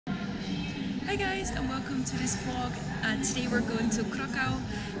guys, and welcome to this vlog. Today we're going to Krakow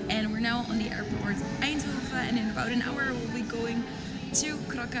and we're now on the airport Eindhoven, and in about an hour we'll be going to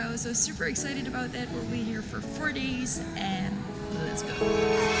Krakow. So super excited about that. We'll be here for 4 days and let's go.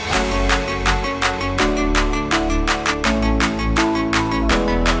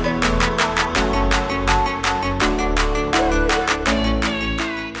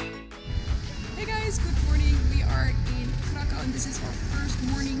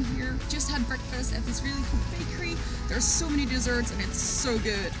 Breakfast at this really cool bakery. There's so many desserts and it's so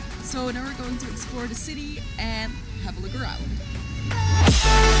good. So now we're going to explore the city and have a look around.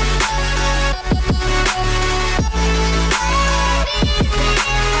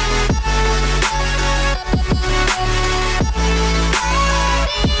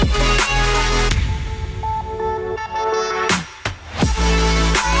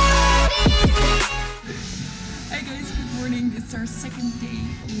 Hi guys, good morning. It's our second day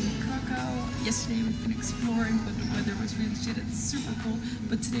in Krakow. Yesterday we've been exploring, but the weather was really shit. It's super cold.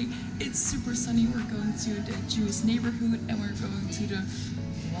 But today it's super sunny. We're going to the Jewish neighborhood and we're going to the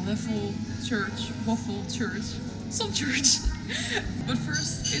Waffle Church, some church. But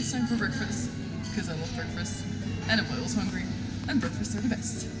first it's time for breakfast, because I love breakfast and I'm always hungry and breakfasts are the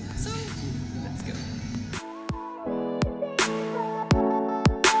best. So let's go.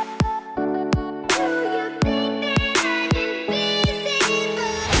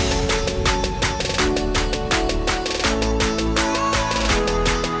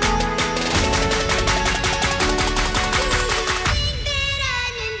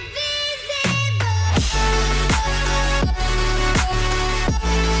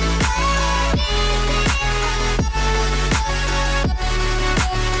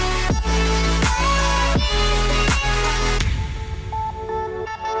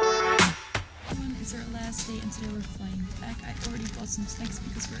 And today we're flying back. I already bought some snacks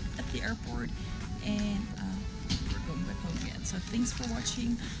because we're at the airport and we're going back home again. So thanks for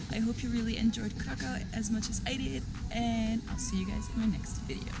watching. I hope you really enjoyed Krakow as much as I did, and I'll see you guys in my next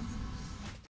video.